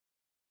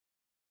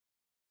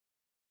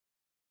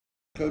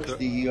Coach,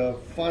 the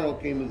final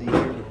game of the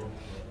year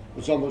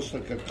was almost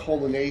like a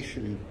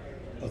culmination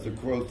of the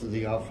growth of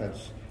the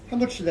offense. How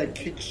much did that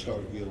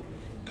kickstart you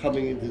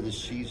coming into the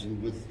season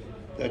with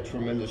that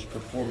tremendous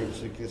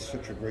performance against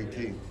such a great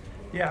team?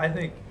 Yeah, I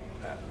think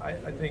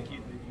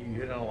you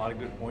hit on a lot of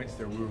good points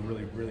there. We were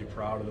really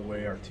proud of the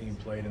way our team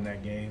played in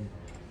that game.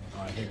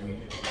 I think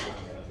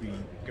we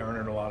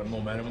garnered a lot of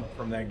momentum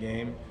from that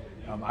game.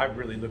 I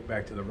really look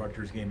back to the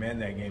Rutgers game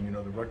and that game. You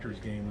know, the Rutgers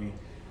game,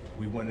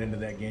 we went into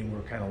that game, we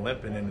were kind of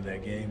limping into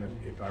that game,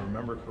 if I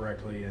remember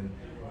correctly, and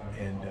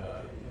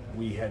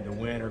we had to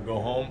win or go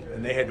home,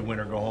 and they had to win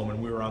or go home,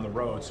 and we were on the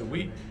road. So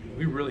we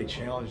really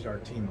challenged our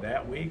team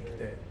that week.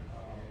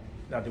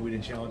 Not that we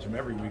didn't challenge them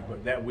every week,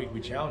 but that week we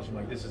challenged them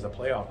like this is a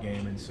playoff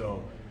game. And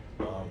so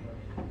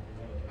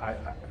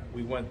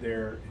we went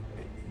there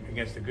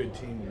against a good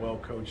team, a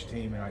well-coached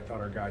team, and I thought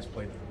our guys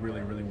played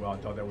really well. I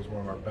thought that was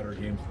one of our better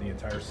games of the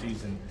entire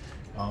season.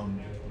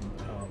 I'm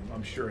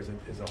sure as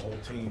a whole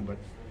team, but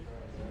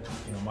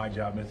you know, my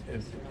job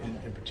is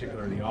in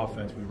particular the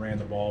offense. We ran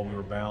the ball, we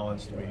were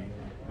balanced,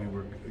 we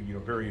were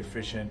very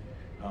efficient,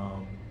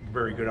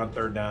 very good on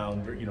third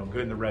down,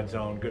 good in the red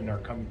zone, good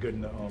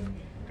in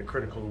the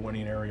critical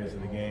winning areas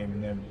of the game.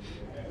 And then,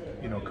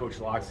 Coach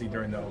Loxley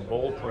during the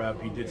bowl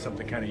prep, he did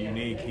something kind of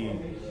unique.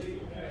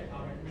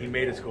 He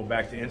made us go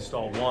back to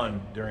install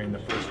 1 during the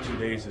first 2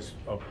 days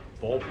of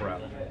bowl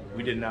prep.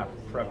 We did not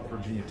prep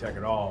Virginia Tech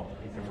at all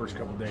the first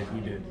couple of days.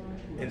 We did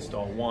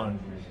install 1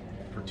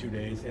 for 2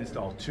 days,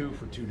 install 2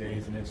 for 2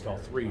 days, and install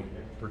 3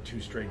 for 2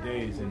 straight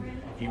days. And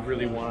he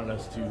really wanted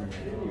us to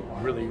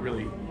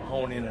really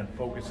hone in and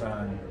focus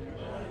on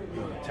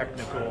the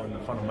technical and the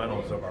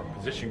fundamentals of our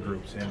position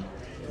groups. And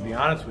to be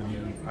honest with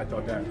you, I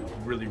thought that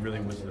really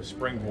was the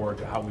springboard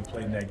to how we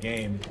played in that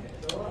game.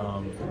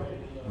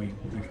 We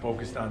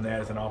focused on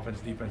that as an offense,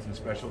 defense, and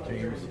special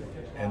teams.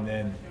 And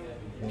then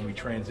when we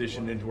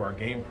transitioned into our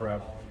game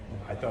prep,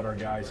 I thought our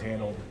guys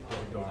handled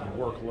the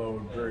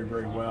workload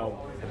very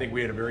well. I think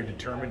we had a very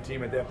determined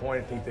team at that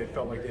point. I think they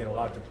felt like they had a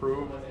lot to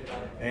prove,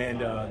 and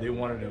they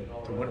wanted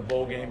to win a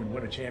bowl game and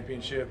win a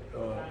championship.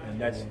 And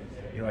that's,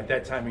 at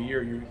that time of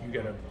year, you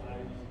got to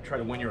try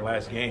to win your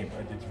last game.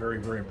 It's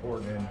very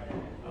important. And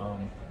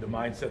the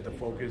mindset, the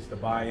focus, the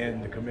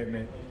buy-in, the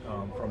commitment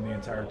from the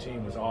entire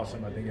team was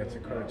awesome. I think that's a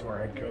credit to our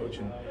head coach,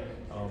 and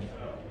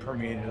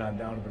permeated on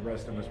down to the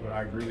rest of us. But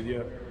I agree with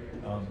you.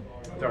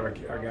 I thought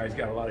our guys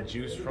got a lot of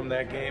juice from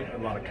that game, a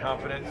lot of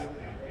confidence,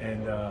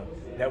 and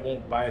that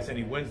won't buy us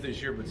any wins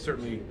this year, but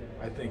certainly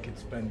I think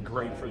it's been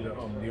great for the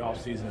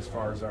offseason as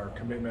far as our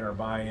commitment, our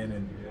buy-in,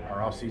 and our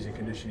offseason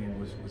conditioning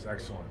was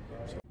excellent.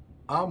 So.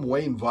 I'm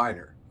Wayne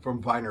Viner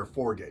from Viner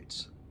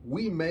Foregates.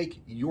 We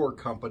make your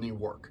company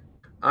work.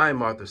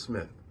 I'm Arthur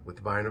Smith with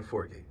Viner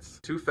Foregates.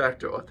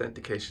 Two-factor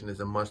authentication is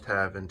a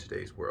must-have in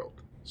today's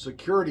world.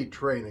 Security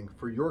training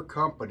for your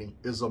company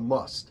is a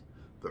must.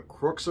 The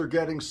crooks are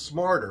getting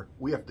smarter.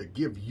 We have to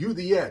give you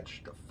the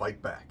edge to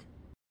fight back.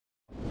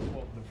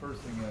 Well, the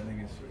first thing I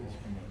think is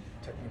from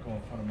a technical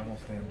and fundamental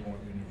standpoint,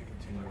 we need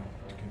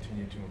to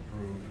continue to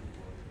improve,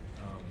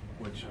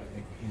 which I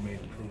think he made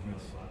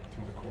improvements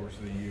through the course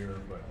of the year,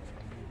 but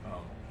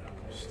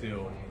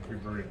still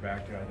reverted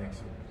back to, I think,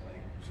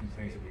 some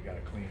things that we got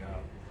to clean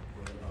up.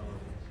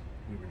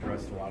 We've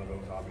addressed a lot of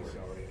those obviously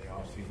already in the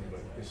offseason,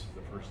 but this is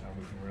the first time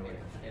we can really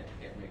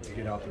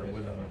get out there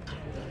with them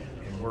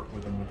and work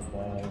with them with the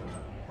ball.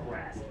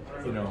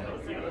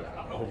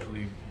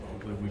 Hopefully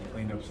we've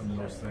cleaned up some of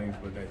those things,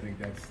 but I think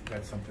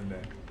that's something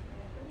that,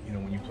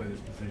 when you play this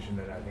position,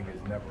 that I think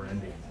is never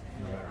ending.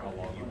 No matter how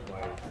long you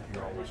play,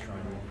 you're always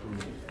trying to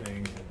improve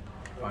things and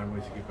find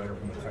ways to get better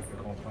from a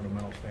technical and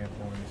fundamental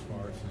standpoint as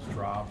far as his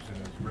drops and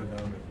his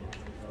rhythm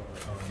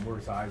and where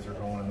his eyes are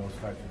going and those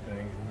types of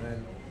things. And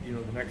then,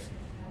 the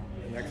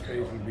next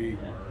phase would be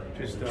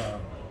just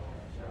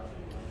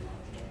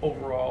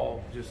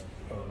overall just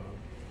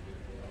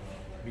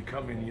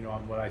becoming,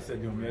 what I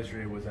said to him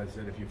yesterday was, I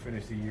said, if you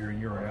finish the year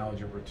and you're in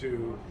Algebra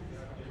 2,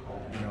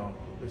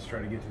 let's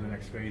try to get to the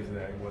next phase of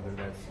that, whether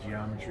that's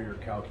geometry or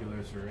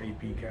calculus or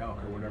AP Calc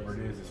or whatever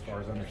it is, as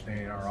far as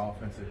understanding our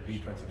offensive,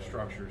 defensive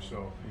structure.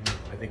 So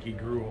I think he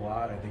grew a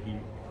lot. I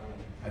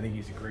think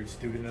he's a great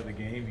student of the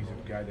game. He's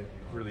a guy that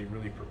really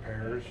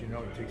prepares. He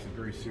takes it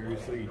very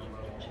seriously.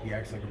 He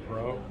acts like a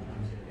pro,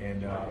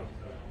 and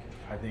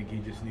I think he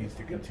just needs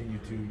to continue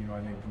to.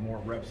 I think the more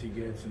reps he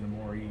gets, and the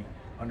more he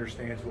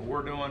understands what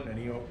we're doing, and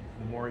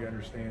the more he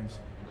understands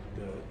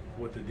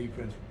what the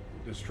defense,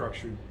 the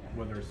structure,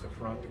 whether it's the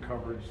front, the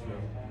coverage,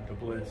 the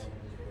blitz,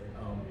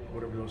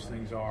 whatever those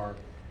things are.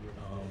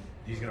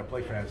 He's going to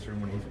play faster,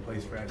 and when he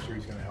plays faster,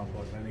 he's going to help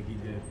us. I think he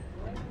did.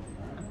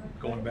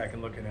 Going back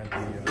and looking at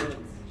the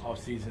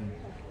off-season,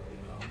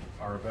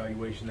 our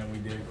evaluation that we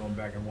did, going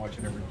back and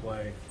watching every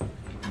play,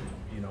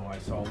 I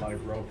saw a lot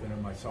of growth in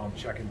him. I saw him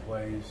checking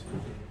plays.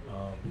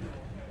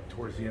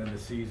 Towards the end of the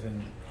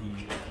season,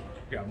 he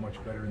got much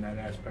better in that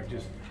aspect.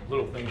 Just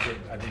little things that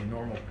I think the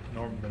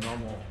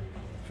normal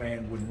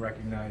fan wouldn't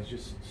recognize.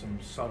 Just some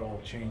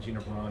subtle changing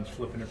of runs,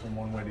 flipping it from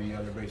one way to the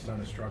other based on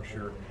the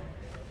structure.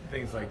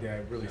 things like that.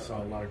 I really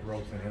saw a lot of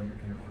growth in him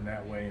in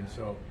that way. And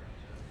so,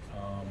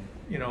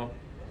 you know,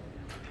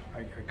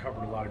 I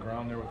covered a lot of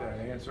ground there with that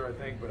answer, I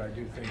think, but I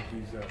do think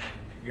he's a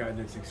guy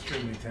that's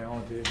extremely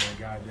talented and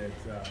a guy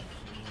that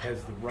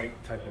has the right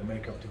type of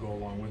makeup to go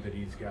along with it.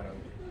 He's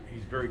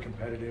very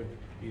competitive.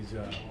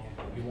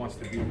 He wants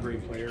to be a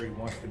great player. He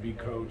wants to be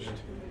coached.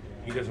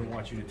 He doesn't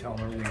want you to tell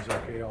him everything's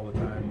okay all the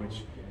time,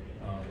 which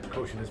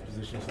coaching this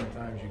position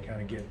sometimes you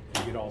kind of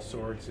get all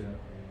sorts,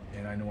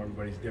 and I know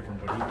everybody's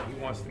different, but he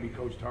wants to be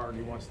coached hard.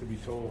 He wants to be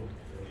told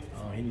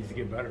he needs to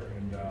get better,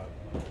 and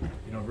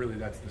you know, really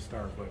that's the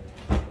start. But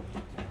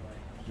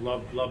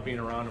love being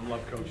around him,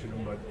 love coaching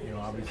him, but you know,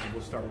 obviously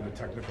we'll start with a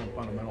technical and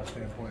fundamental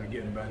standpoint of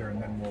getting better,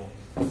 and then we'll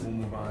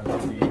move on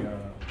to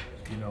the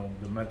you know,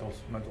 the mental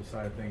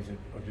side of things,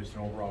 of just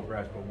an overall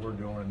grasp of what we're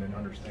doing, and then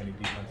understanding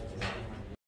defense as well.